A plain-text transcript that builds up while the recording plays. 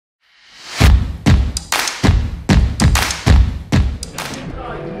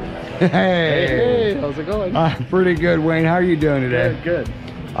Hey, how's it going? Pretty good, Wayne. How are you doing today? Good.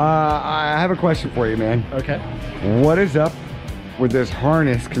 I have a question for you, man. Okay. What is up with this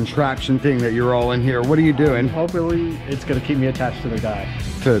harness contraption thing that you're all in here? What are you doing? Hopefully, it's gonna keep me attached to the guy.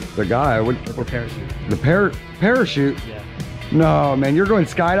 To the guy? With the parachute. The parachute? Yeah. No, man. You're going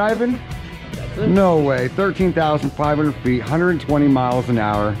skydiving? That's it. No way. 13,500 feet, 120 miles an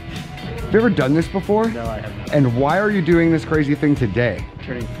hour. Have you ever done this before? No, I have not. And why are you doing this crazy thing today?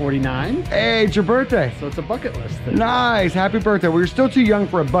 Turning 49. Hey, it's your birthday. So it's a bucket list thing. Nice. Happy birthday. Well, you're still too young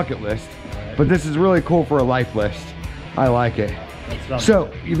for a bucket list, but this is really cool for a life list. I like it.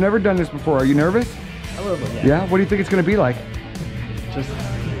 So, you've never done this before. Are you nervous? A little bit, yeah. Yeah? What do you think it's going to be like? Just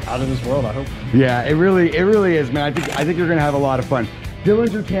out of this world, I hope. Yeah, it really is, man. I think you're going to have a lot of fun.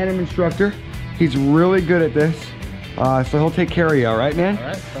 Dylan's your tandem instructor. He's really good at this. So he'll take care of you, all right, man? All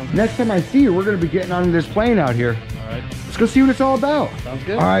right. Next time I see you, we're going to be getting on this plane out here. All right. Let's go see what it's all about. Sounds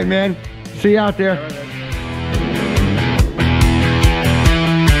good. All right, man. See you out there. All right.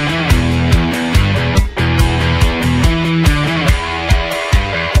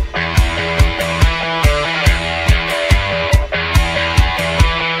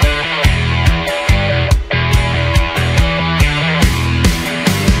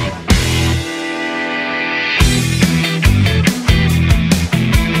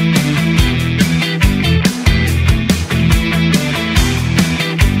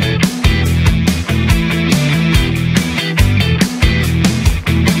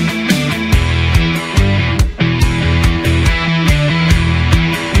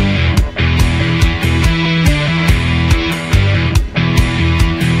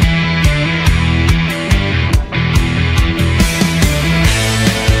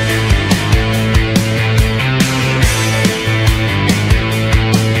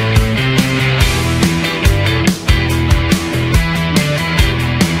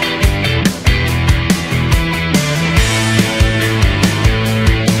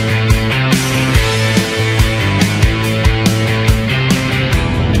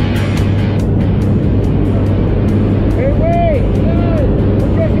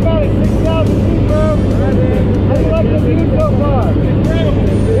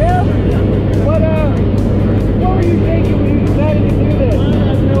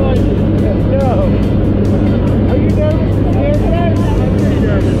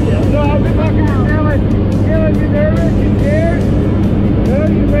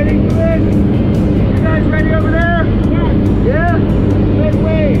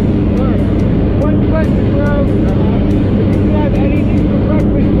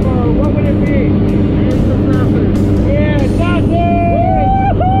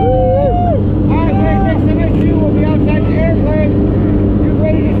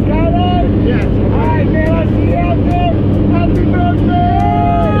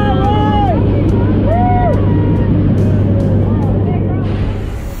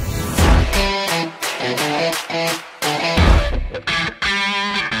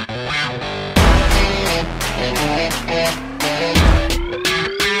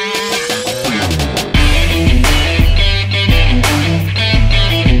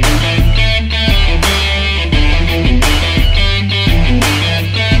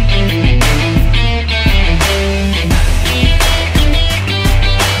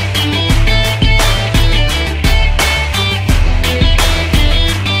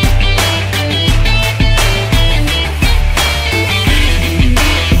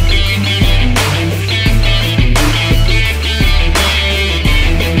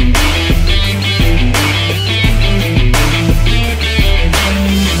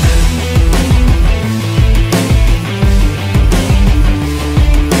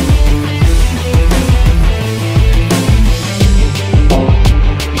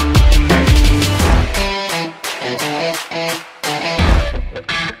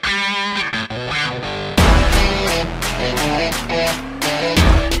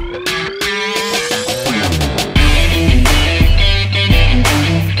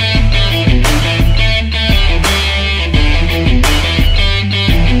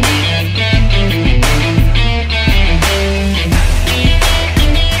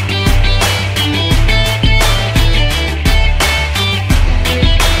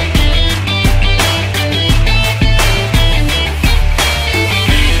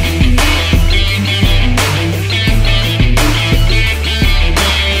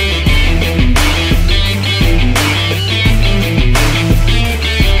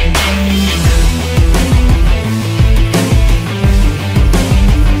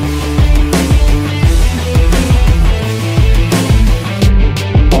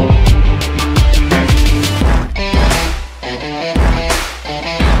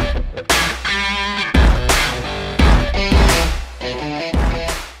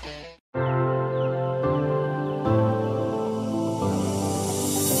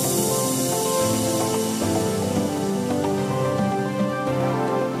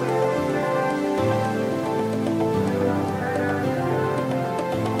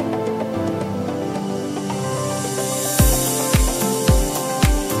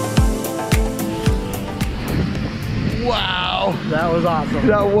 Wow. That was awesome.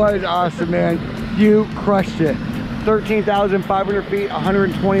 That was awesome, man. You crushed it. 13,500 feet,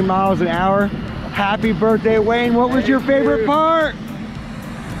 120 miles an hour. Happy birthday, Wayne. What was your favorite part?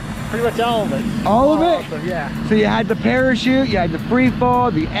 Pretty much all of it. All of it? Awesome, yeah. So you had the parachute, you had the free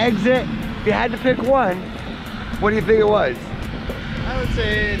fall, the exit. If you had to pick one, what do you think it was? I would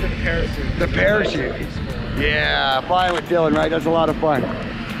say the parachute. The parachute. Yeah, flying with Dylan, right? That's a lot of fun.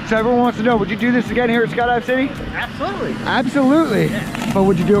 So everyone wants to know, would you do this again here at Skydive City? Absolutely. Absolutely. Yeah. But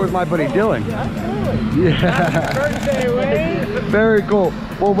would you do it with my buddy Dylan? Absolutely. Yeah. Happy birthday, Wayne. Very cool.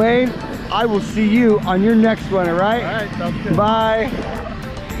 Well, Wayne, I will see you on your next one, all right? All right, sounds good. Bye.